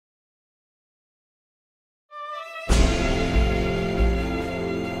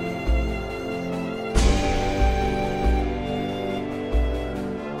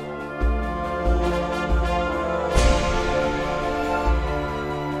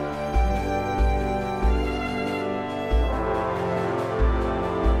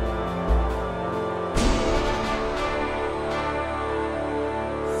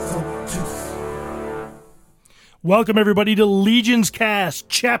Welcome, everybody, to Legions Cast,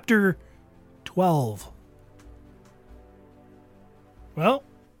 Chapter 12. Well,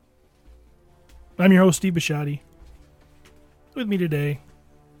 I'm your host, Steve Bisciotti. With me today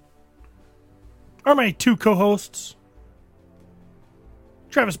are my two co-hosts,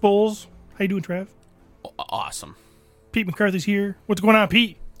 Travis Bowles. How you doing, Trav? Awesome. Pete McCarthy's here. What's going on,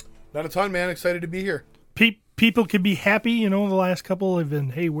 Pete? Not a ton, man. Excited to be here. People can be happy. The last couple have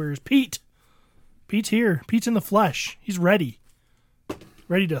been, hey, where's Pete? Pete's here. Pete's in the flesh. He's ready.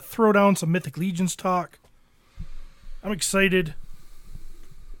 Ready to throw down some Mythic Legions talk. I'm excited.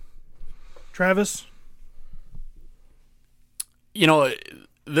 Travis?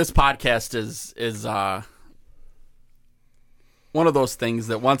 This podcast is one of those things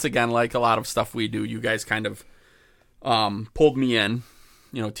that, once again, like a lot of stuff we do, you guys kind of pulled me in,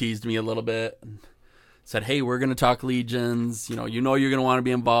 teased me a little bit and said, hey, we're going to talk Legions. You're going to want to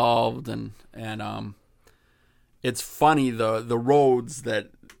be involved. And it's funny, the roads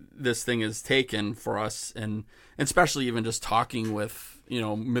that this thing has taken for us, and especially even just talking with,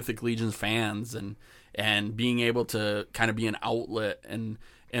 Mythic Legions fans and being able to kind of be an outlet and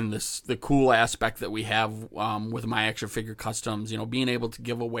the cool aspect that we have with My Action Figure Customs, being able to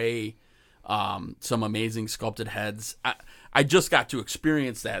give away some amazing sculpted heads. I just got to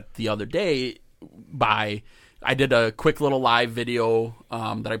experience that the other day. I did a quick little live video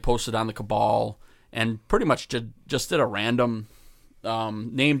that I posted on the Cabal, and pretty much just did a random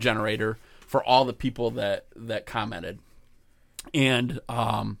name generator for all the people that commented. And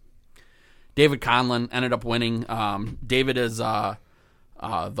David Conlon ended up winning. David is the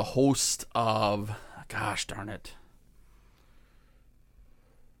host of, gosh darn it.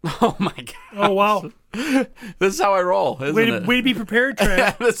 Oh my god! Oh wow! This is how I roll, isn't it? Way to be prepared,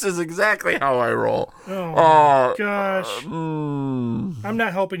 Trav. This is exactly how I roll. Oh gosh! I'm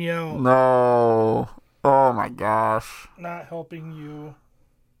not helping you out. No! Oh my gosh! Not helping you.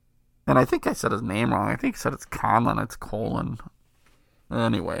 And I think I said his name wrong. I think I said it's Conlon. It's Colon.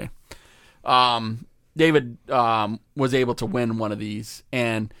 Anyway, David was able to win one of these,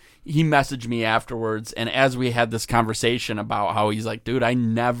 and he messaged me afterwards, and as we had this conversation about how he's like, dude, I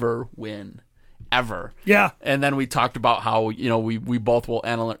never win, ever. Yeah. And then we talked about how, we both will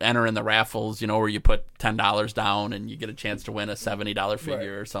enter in the raffles, where you put $10 down and you get a chance to win a $70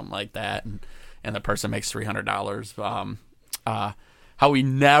 figure or something like that, and the person makes $300. How we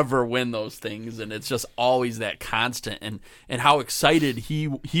never win those things, and it's just always that constant, and how excited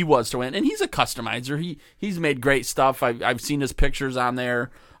he was to win. And he's a customizer. He's made great stuff. I've seen his pictures on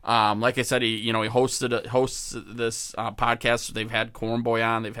there. Like I said, he hosts this podcast. They've had Cornboy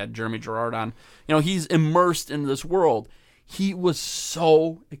on. They've had Jeremy Gerard on. He's immersed in this world. He was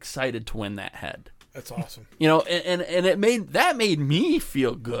so excited to win that head. That's awesome. And it made me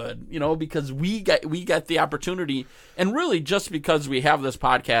feel good. Because we got the opportunity, and really just because we have this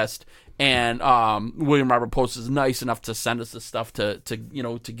podcast, and William Robert Post is nice enough to send us this stuff to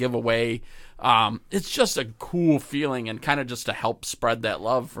give away. It's just a cool feeling, and kind of just to help spread that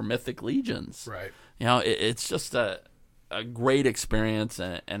love for Mythic Legions. Right. It's just a great experience,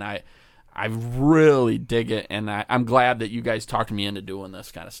 and I really dig it, and I'm glad that you guys talked me into doing this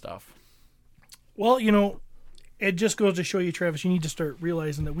kind of stuff. Well, it just goes to show you, Travis, you need to start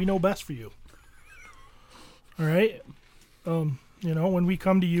realizing that we know best for you. All right? When we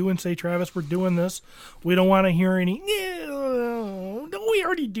come to you and say, Travis, we're doing this, we don't want to hear any, don't we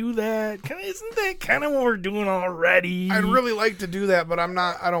already do that? Isn't that kind of what we're doing already? I'd really like to do that, but I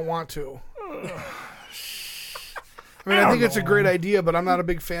don't want to. I think it's a great idea, but I'm not a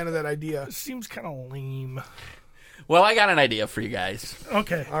big fan of that idea. It seems kind of lame. Well, I got an idea for you guys.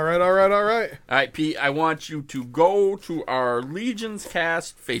 Okay. All right. All right, Pete, I want you to go to our Legions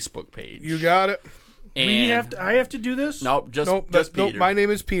Cast Facebook page. You got it. And I have to do this? Nope, just Peter. Nope, my name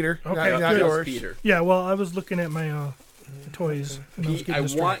is Peter. Okay, not yours. Peter. Yeah, well, I was looking at my toys. And Pete, I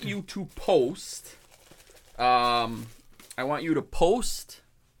want you to post. Or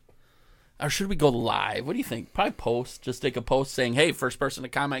should we go live? What do you think? Probably post. Just take a post saying, hey, first person to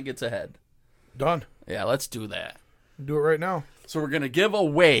comment gets a head. Done. Yeah, let's do that. Do it right now. So we're going to give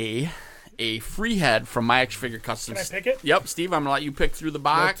away a free head from My Action Figure Customs. Can I pick it? Yep, Steve, I'm going to let you pick through the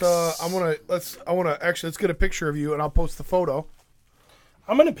box. Let's get a picture of you, and I'll post the photo.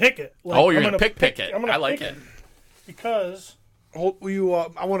 I'm going to pick it. You're going to pick it. I like it. Because I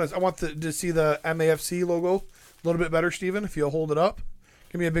want to see the MAFC logo a little bit better, Steven, if you'll hold it up.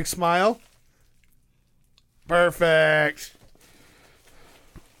 Give me a big smile. Perfect.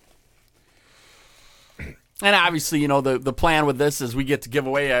 And obviously, you know, the plan with this is we get to give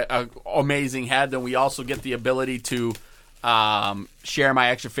away a amazing head, and we also get the ability to share My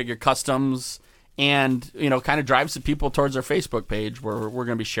Action Figure Customs and kind of drive some people towards our Facebook page where we're going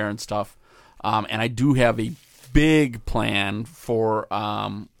to be sharing stuff. And I do have a big plan for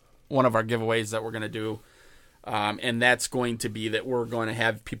one of our giveaways that we're going to do, and that's going to be that we're going to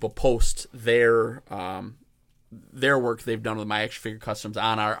have people post their work they've done with My Action Figure Customs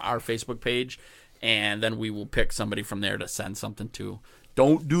on our Facebook page, and then we will pick somebody from there to send something to.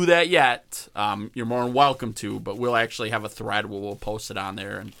 Don't do that yet. You're more than welcome to, but we'll actually have a thread where we'll post it on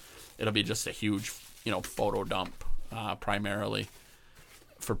there, and it'll be just a huge, photo dump primarily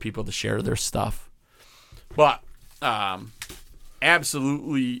for people to share their stuff. But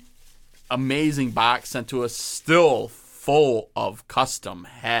absolutely amazing box sent to us, still full of custom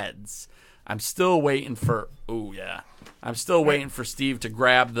heads. I'm still waiting for Steve to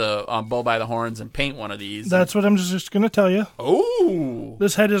grab the bull by the horns and paint one of these. That's what I'm just going to tell you. Oh,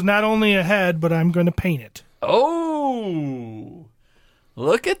 this head is not only a head, but I'm going to paint it. Oh,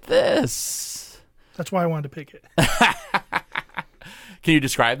 look at this. That's why I wanted to pick it. Can you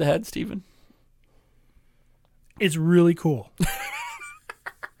describe the head, Steven? It's really cool.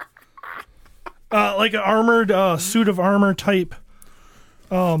 Like an armored suit of armor type.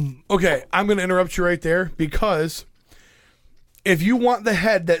 Okay, I'm going to interrupt you right there because if you want the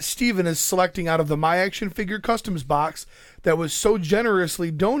head that Steven is selecting out of the My Action Figure Customs box that was so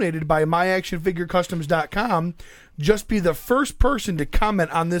generously donated by myactionfigurecustoms.com, just be the first person to comment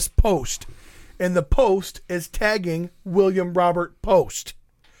on this post. And the post is tagging William Robert Post.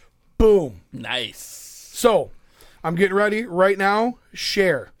 Boom. Nice. So, I'm getting ready right now.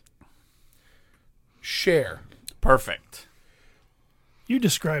 Share. Perfect. You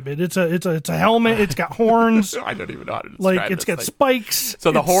describe it. It's a helmet. It's got horns. I don't even know how to describe it. Like it's got spikes.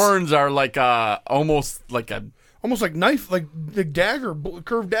 So the horns are like almost like knife, like the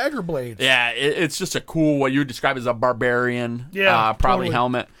curved dagger blades. Yeah, it's just a cool, what you would describe as a barbarian. Yeah, probably totally.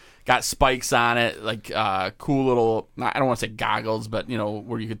 helmet. Got spikes on it, like cool little. I don't want to say goggles, but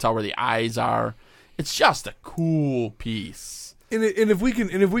where you can tell where the eyes are. It's just a cool piece. And if we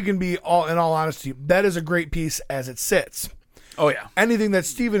can be in all honesty, that is a great piece as it sits. Oh yeah. Anything that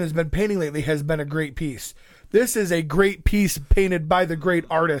Steven has been painting lately has been a great piece. This is a great piece painted by the great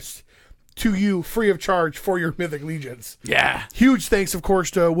artist to you, free of charge for your Mythic Legions. Yeah. Huge thanks, of course,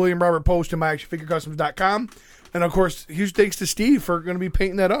 to William Robert Post and MyActionFigureCustoms.com. And, of course, huge thanks to Steve for going to be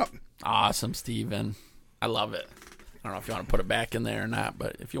painting that up. Awesome, Steven. I love it. I don't know if you want to put it back in there or not,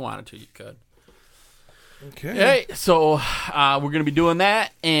 but if you wanted to, you could. Okay. Hey, so we're going to be doing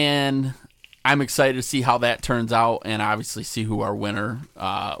that, and I'm excited to see how that turns out, and obviously see who our winner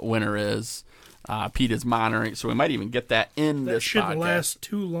is. Pete is monitoring, so we might even get that in That this shouldn't podcast. last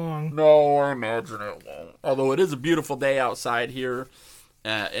too long. No, I imagine it won't. Although it is a beautiful day outside here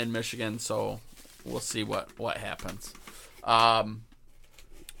in Michigan, so we'll see what happens.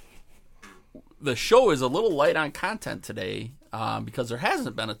 The show is a little light on content today because there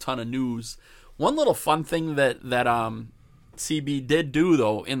hasn't been a ton of news. One little fun thing that CB did do,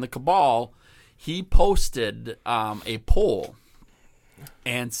 though, in the Cabal, he posted a poll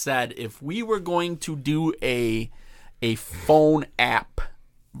and said if we were going to do a phone app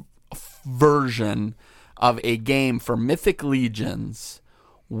version of a game for Mythic Legions,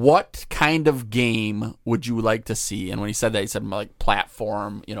 what kind of game would you like to see? And when he said that, he said like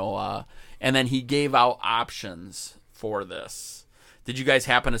platform, and then he gave out options for this. Did you guys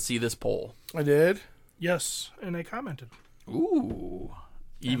happen to see this poll? I did. Yes, and I commented. Ooh,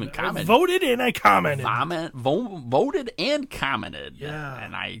 even I commented. voted and I commented. Voted and commented. Yeah.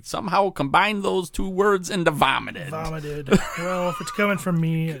 And I somehow combined those two words into vomited. Vomited. Well, if it's coming from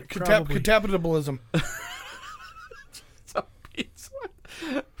me, it probably... Catapultism.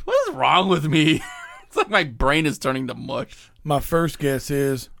 What is wrong with me? It's like my brain is turning to mush. My first guess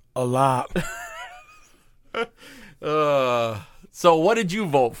is a lot. So what did you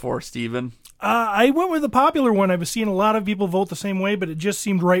vote for, Steven? I went with the popular one. I was seeing a lot of people vote the same way, but it just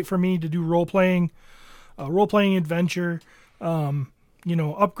seemed right for me to do role-playing adventure.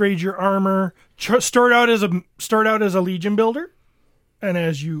 Upgrade your armor. Start out as a Legion builder, and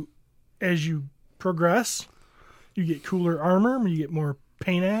as you progress, you get cooler armor. You get more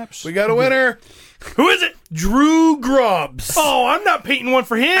paint apps. We got a winner. Who is it? Drew Grubbs. Oh, I'm not painting one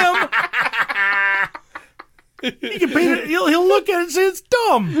for him. He can paint it. He'll look at it and say it's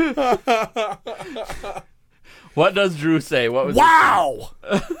dumb. What does Drew say? What was Wow.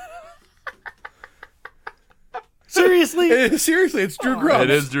 Seriously? Seriously, it's Drew Grubbs.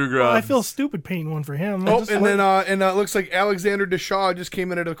 It is Drew Grubbs. I feel stupid painting one for him. Oh, and it looks like Alexander Deshaw just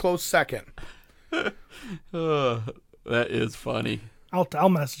came in at a close second. That is funny. I'll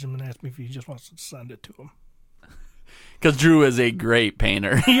message him and ask me if he just wants to send it to him. because Drew is a great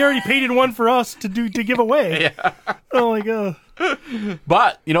painter. He already painted one for us to give away. Yeah. Oh my god!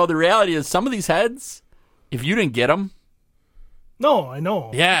 But the reality is, some of these heads, if you didn't get them, No, I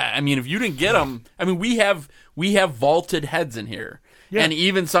know. yeah, I mean, if you didn't get them, I mean, we have vaulted heads in here, Yeah. and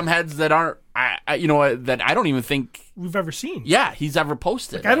even some heads that aren't, that I don't even think, We've ever seen. yeah, he's ever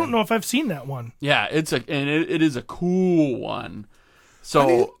posted. I don't know if I've seen that one. Yeah, it is a cool one.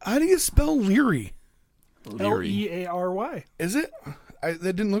 So How do you spell Leary? Leary. Leary. Is it? That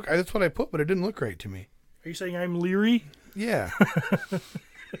didn't look. That's what I put, but it didn't look right to me. Are you saying I'm leery? Yeah.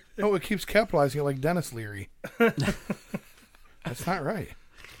 No, it keeps capitalizing it like Dennis Leary. That's not right.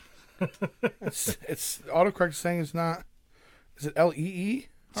 It's autocorrect saying it's not. Is it Lee?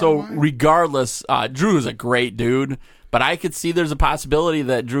 So regardless, Drew is a great dude, but I could see there's a possibility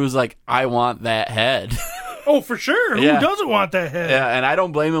that Drew's like, I want that head. Oh, for sure. Yeah. Who doesn't want that head? Yeah, and I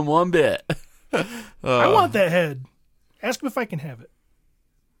don't blame him one bit. I want that head. Ask him if I can have it.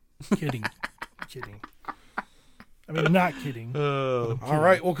 Kidding. Kidding. I mean, not kidding. All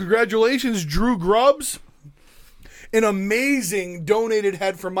right. Well, congratulations, Drew Grubbs. An amazing donated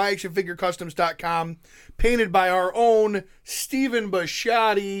head from MyActionFigureCustoms.com, painted by our own Stephen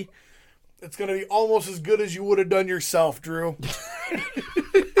Bashotti. It's going to be almost as good as you would have done yourself, Drew.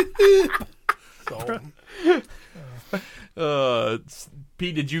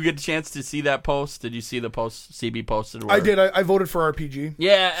 Pete, did you get a chance to see that post? Did you see the post CB posted? I did. I voted for RPG.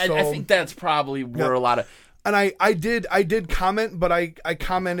 Yeah, So- I think that's probably where a lot of... And I did comment, but I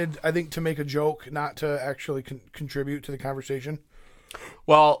commented, I think, to make a joke, not to actually contribute to the conversation.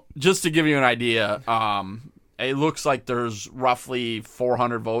 Well, just to give you an idea, it looks like there's roughly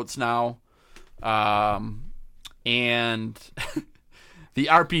 400 votes now. And the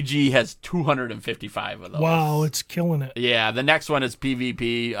RPG has 255 of those. Wow, it's killing it. Yeah, the next one is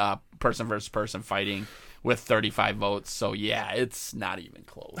PvP, person versus person fighting, with 35 votes. So, yeah, it's not even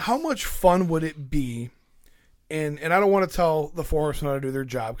close. How much fun would it be? And I don't want to tell the Four Horsemen how to do their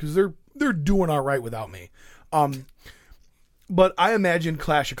job, because they're doing all right without me. But I imagine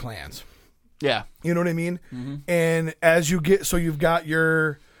Clash of Clans. Yeah. You know what I mean? Mm-hmm. And as you get, so you've got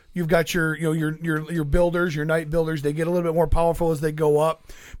your your builders, your knight builders. They get a little bit more powerful as they go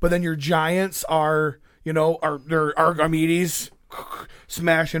up. But then your giants are they're Archimedes,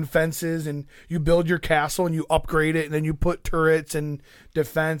 smashing fences, and you build your castle and you upgrade it, and then you put turrets and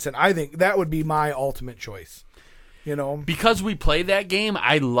defense. And I think that would be my ultimate choice. Because we play that game,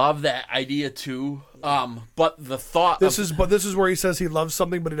 I love that idea too. But the thought this is where he says he loves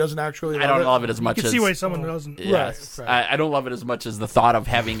something, but he doesn't actually love I don't it. love it as much You can as see why someone doesn't. yes. Right. I don't love it as much as the thought of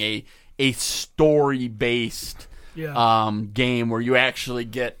having a story based game where you actually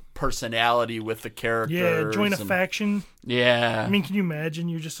get personality with the characters. Yeah, join a faction. Yeah. I mean, can you imagine?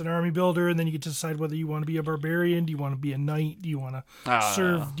 You're just an army builder, and then you get to decide whether you want to be a barbarian. Do you want to be a knight? Do you want to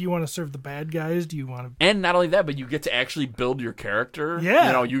serve? Do you want to serve the bad guys? Do you want to? And not only that, but you get to actually build your character.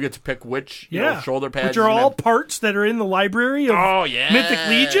 Yeah. You get to pick which shoulder pads. Which are all parts that are in the library of Mythic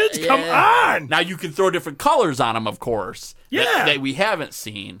Legions? Yeah. Come on! Now you can throw different colors on them, of course. Yeah. That we haven't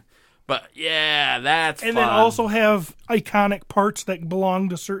seen. But yeah, that's and fun. then also have iconic parts that belong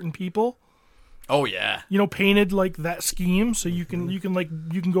to certain people. Oh yeah. Painted like that scheme, so you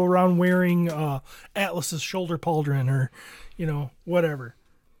can go around wearing Atlas's shoulder pauldron or, whatever.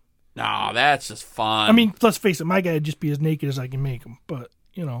 No, that's just fun. I mean, let's face it, my guy would just be as naked as I can make him, but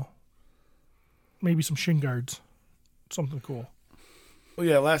maybe some shin guards, something cool. Well,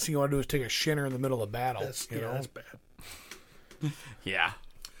 yeah. Last thing you want to do is take a shinner in the middle of battle. That's bad. yeah.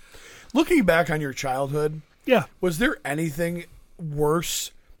 Looking back on your childhood, Yeah. was there anything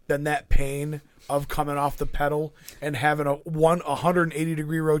worse than that pain of coming off the pedal and having a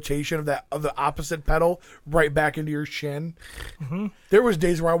 180-degree rotation of the opposite pedal right back into your shin? Mm-hmm. There was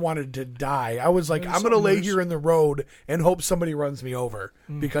days where I wanted to die. I was like, I'm going to lay here in the road and hope somebody runs me over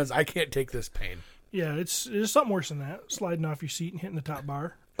because I can't take this pain. Yeah, it's something worse than that. Sliding off your seat and hitting the top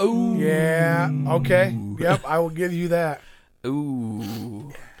bar. Ooh. Yeah. Okay. Yep. I will give you that.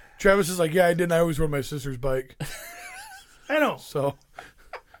 Ooh. Travis is like, yeah, I didn't. I always rode my sister's bike. I know. So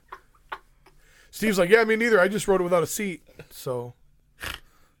Steve's like, yeah, me neither. I just rode it without a seat. So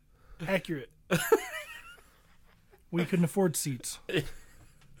Accurate. We couldn't afford seats.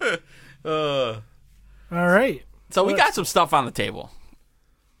 Uh, All right. So we got some stuff on the table.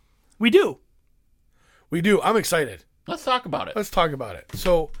 We do. we do. I'm excited. Let's talk about it. Let's talk about it.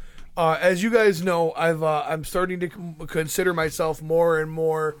 So, as you guys know, I'm starting to consider myself more and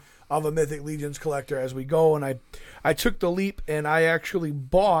more of a Mythic Legions collector as we go, and I took the leap and I actually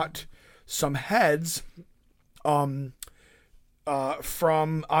bought some heads from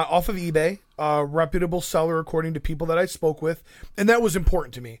off of eBay reputable seller according to people that I spoke with, and that was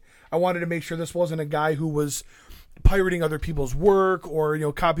important to me. I wanted to make sure this wasn't a guy who was pirating other people's work or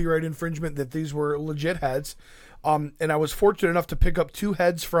copyright infringement, that these were legit heads. And I was fortunate enough to pick up 2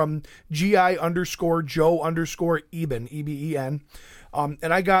 heads from GI_Joe_Eben, EBEN.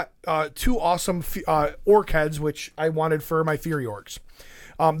 And I got 2 awesome orc heads, which I wanted for my Fury Orcs.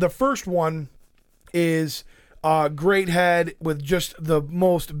 The first one is a great head with just the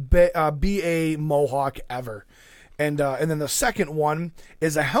most BA mohawk ever. And then the second one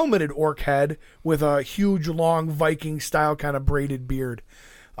is a helmeted orc head with a huge, long Viking-style kind of braided beard.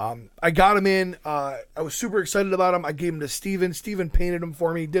 I got him in. I was super excited about him. I gave him to Steven. Steven painted him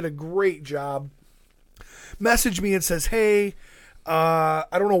for me. Did a great job. Messaged me and says, hey, I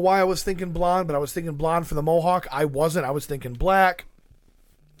don't know why I was thinking blonde, but I was thinking blonde for the mohawk. I wasn't. I was thinking black.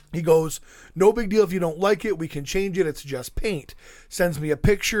 He goes, no big deal if you don't like it. We can change it. It's just paint. Sends me a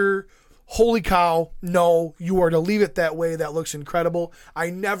picture. Holy cow, no, you are to leave it that way. That looks incredible. I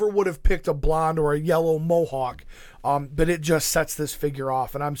never would have picked a blonde or a yellow mohawk, but it just sets this figure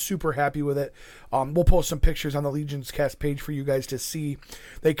off, and I'm super happy with it. We'll post some pictures on the Legions Cast page for you guys to see.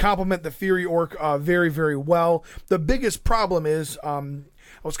 They complement the Fury Orc very, very well. The biggest problem is I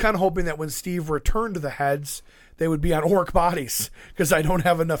was kind of hoping that when Steve returned the heads, they would be on orc bodies because I don't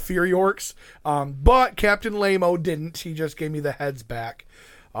have enough Fury Orcs. But Captain Lamo didn't. He just gave me the heads back.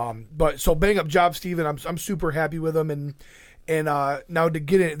 But so bang up job, Steven. I'm super happy with them. And now to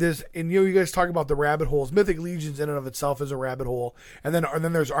get in this, and you guys talk about the rabbit holes. Mythic Legions in and of itself is a rabbit hole. And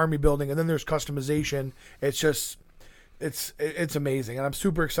then there's army building, and then there's customization. It's just, it's amazing. And I'm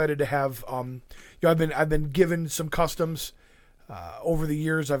super excited to have, I've been given some customs, over the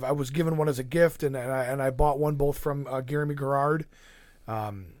years. I was given one as a gift, and I bought one both from Jeremy Gerard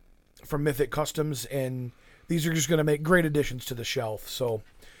from Mythic Customs, and these are just going to make great additions to the shelf. So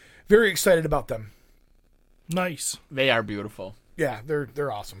very excited about them. Nice. They are beautiful. Yeah,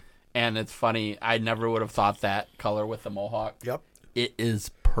 they're awesome. And it's funny, I never would have thought that color with the mohawk. Yep. It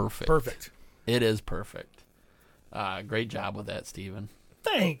is perfect. Perfect. It is perfect. Great job with that, Steven.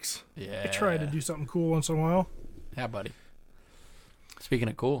 Thanks. Yeah. I try to do something cool once in a while. Yeah, buddy. Speaking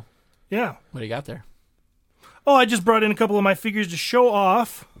of cool, Yeah. what do you got there? Oh, I just brought in a couple of my figures to show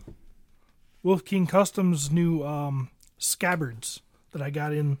off Wolf King Customs' new scabbards that I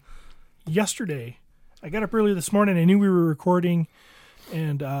got in yesterday. I got up early this morning. I knew we were recording,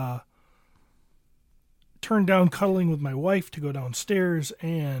 and turned down cuddling with my wife to go downstairs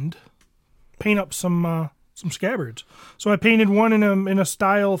and paint up some scabbards. So I painted one in a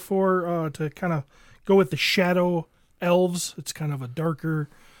style for to kind of go with the shadow elves. It's kind of a darker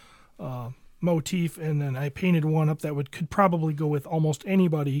motif, and then I painted one up that could probably go with almost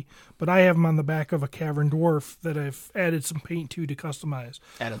anybody, but I have them on the back of a cavern dwarf that I've added some paint to customize.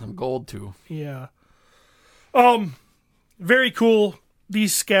 Added some gold too. Yeah. Very cool.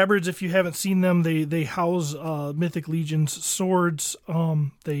 These scabbards, if you haven't seen them, they house Mythic Legion's swords.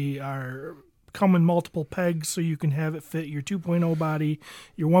 They come in multiple pegs, so you can have it fit your 2.0 body,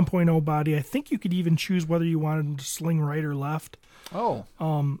 your 1.0 body. I think you could even choose whether you wanted them to sling right or left. Oh.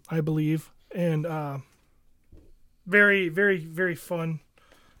 I believe. And very, very, very fun.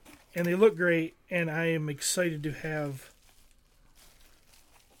 And they look great, and I am excited to have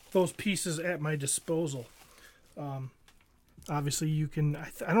those pieces at my disposal. Obviously, you can...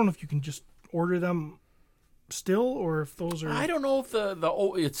 I don't know if you can just order them still, or if those are... I don't know if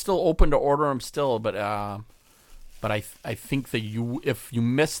it's still open to order them still, but I think that if you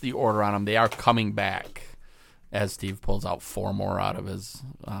miss the order on them, they are coming back. As Steve pulls out 4 more out of his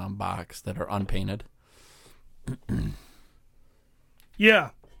box that are unpainted. Yeah.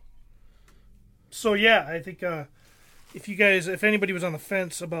 So yeah, I think if anybody was on the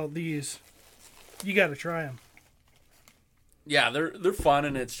fence about these, you got to try them. Yeah, they're fun,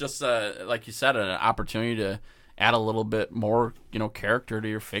 and it's just like you said, an opportunity to add a little bit more, character to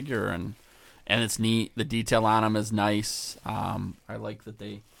your figure, and it's neat. The detail on them is nice. I like that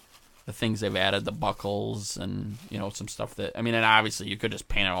the things they've added, the buckles, and some stuff that and obviously you could just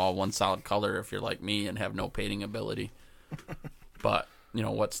paint it all one solid color if you're like me and have no painting ability. But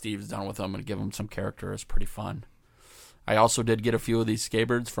what Steve's done with them and give them some character is pretty fun. I also did get a few of these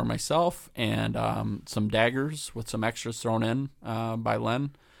scabbards for myself and some daggers with some extras thrown in by Len.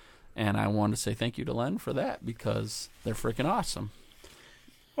 And I wanted to say thank you to Len for that because they're freaking awesome.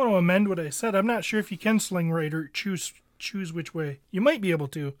 I want to amend what I said. I'm not sure if you can sling right or choose which way. You might be able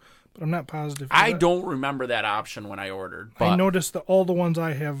to, but I'm not positive. I don't remember that option when I ordered. But I noticed that all the ones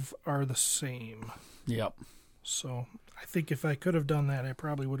I have are the same. Yep. So I think if I could have done that, I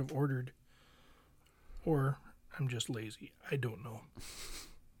probably would have ordered. Or I'm just lazy. I don't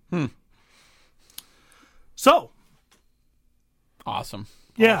know. So, Awesome.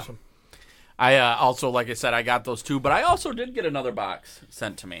 yeah. Awesome. I also, like I said, I got those too, but I also did get another box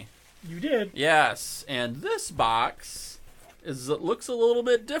sent to me. You did. Yes, and this box looks a little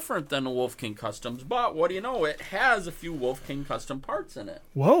bit different than the Wolf King Customs, but what do you know? It has a few Wolf King Custom parts in it.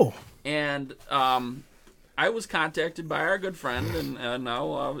 Whoa. And I was contacted by our good friend, and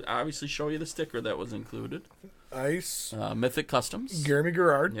I'll obviously show you the sticker that was included. Nice. Mythic Customs. Jeremy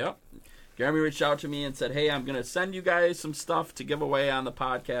Gerard. Yep. Jeremy reached out to me and said, hey, I'm going to send you guys some stuff to give away on the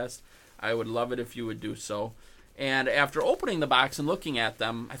podcast. I would love it if you would do so. And after opening the box and looking at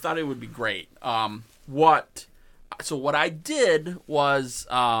them, I thought it would be great. What I did was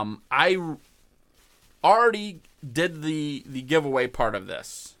I already did the giveaway part of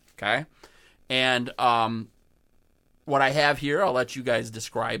this, okay? And what I have here, I'll let you guys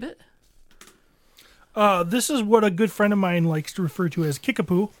describe it. This is what a good friend of mine likes to refer to as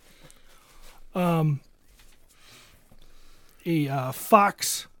Kickapoo. A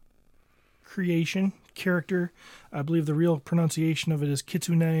fox creation character. I believe the real pronunciation of it is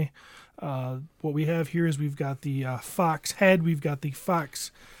Kitsune. What we have here is we've got the fox head. We've got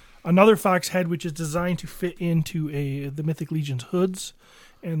another fox head, which is designed to fit into the Mythic Legion's hoods.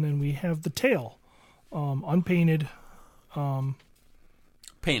 And then we have the tail, unpainted.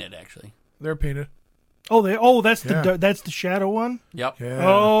 Painted, actually. They're painted. That's Yeah. that's the shadow one. Yep. Yeah.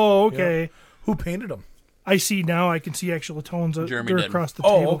 Oh, okay. Yeah. Who painted them? I see now. I can see actual tones. Jeremy They're did. across the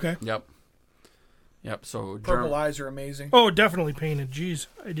Oh, table. okay. Yep. So Purple eyes are amazing. Oh, definitely painted. Jeez,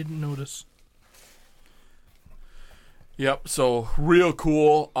 I didn't notice. Yep. So real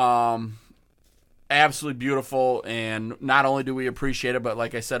cool. Absolutely beautiful. And not only do we appreciate it, but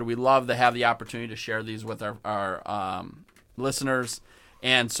like I said, we love to have the opportunity to share these with our listeners.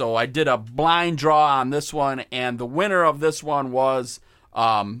 And so I did a blind draw on this one, and the winner of this one was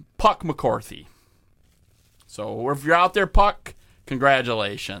Puck McCarthy. So if you're out there, Puck,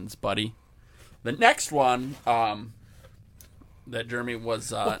 congratulations, buddy. The next one that Jeremy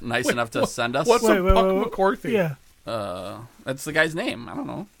was nice enough to send us. What's a Puck wait. McCarthy? Yeah. That's the guy's name. I don't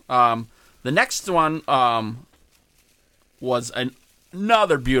know. The next one was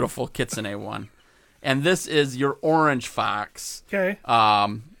another beautiful Kitsune one. And this is your orange fox. Okay.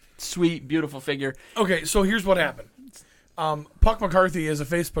 Sweet, beautiful figure. Okay, so here's what happened. Puck McCarthy is a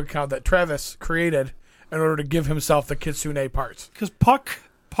Facebook account that Travis created in order to give himself the Kitsune parts. Because Puck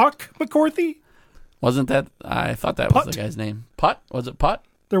McCarthy? Wasn't that? I thought that was Putt. the guy's name. Putt? Was it Putt?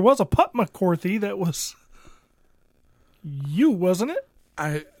 There was a Putt McCarthy that was you, wasn't it?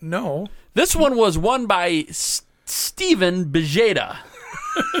 No. This one was won by Steven Bejeda.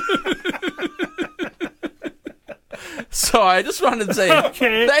 So I just wanted to say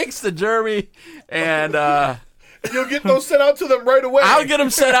thanks to Jeremy, and You'll get those sent out to them right away. I'll get them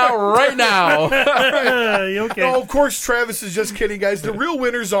sent out right now. Okay. No, of course, Travis is just kidding, guys. The real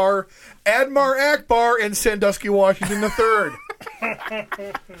winners are Admar Akbar and Sandusky Washington III.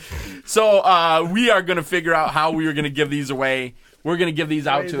 So we are going to figure out how we are going to give these away. We're going to give these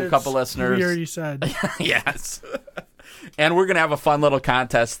out to a couple listeners. We already said. Yes. And we're going to have a fun little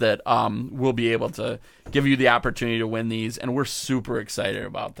contest that we'll be able to give you the opportunity to win these, and we're super excited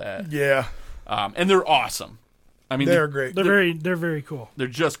about that. Yeah. And they're awesome. I mean, They're great. They're very cool. They're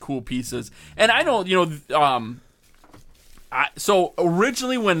just cool pieces. And I don't, so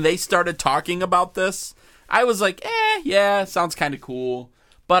originally when they started talking about this, I was like, yeah, sounds kind of cool.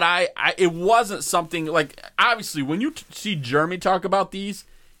 But it wasn't something like, obviously, when you see Jeremy talk about these,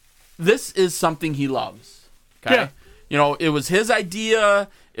 this is something he loves. Okay. Yeah. It was his idea.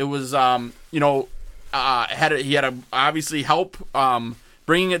 It was, he had to obviously help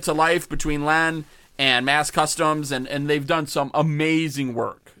bringing it to life between Len and Mass Customs, and they've done some amazing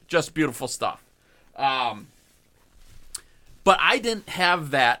work. Just beautiful stuff. But I didn't have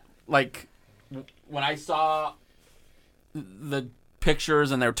that, like, when I saw the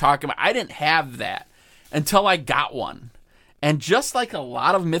pictures and they were talking about, I didn't have that until I got one. And just like a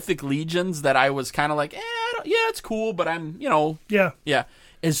lot of Mythic Legions that I was kind of like, it's cool, but I'm, Yeah.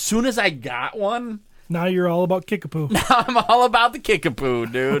 As soon as I got one, Now you're all about Kickapoo. I'm all about the Kickapoo,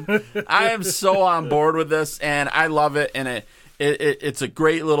 dude. I am so on board with this, and I love it, and it's a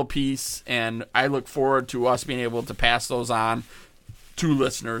great little piece, and I look forward to us being able to pass those on to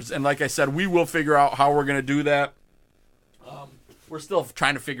listeners. And like I said, we will figure out how we're going to do that. We're still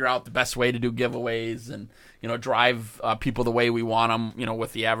trying to figure out the best way to do giveaways and, drive people the way we want them,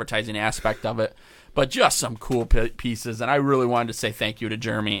 with the advertising aspect of it. But just some cool pieces, and I really wanted to say thank you to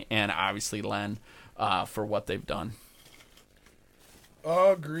Jeremy and obviously Len for what they've done.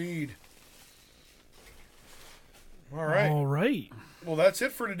 Agreed. All right. All right. Well, that's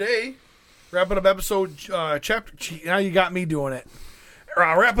it for today. Wrapping up episode chapter. Now you got me doing it.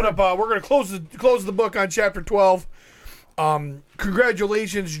 Wrapping up. We're going to close the book on chapter 12.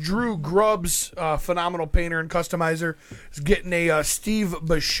 Congratulations, Drew Grubbs, phenomenal painter and customizer, is getting a Steve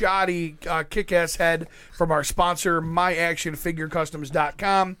Bisciotti kick-ass head from our sponsor,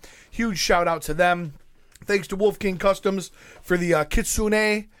 MyActionFigureCustoms.com. Huge shout out to them. Thanks to Wolf King Customs for the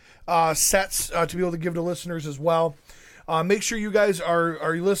Kitsune sets to be able to give to listeners as well. Make sure you guys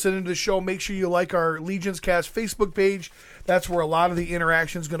are listening to the show. Make sure you like our Legions Cast Facebook page. That's where a lot of the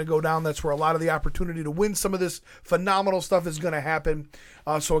interaction is going to go down. That's where a lot of the opportunity to win some of this phenomenal stuff is going to happen.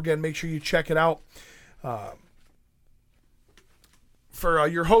 So, again, make sure you check it out. For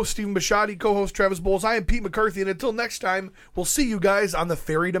your host, Stephen Bisciotti, co-host Travis Bowles, I am Pete McCarthy. And until next time, we'll see you guys on the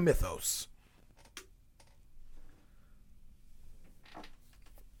Ferry to Mythos.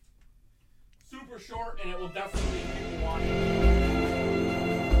 Super short, and it will definitely make people want it.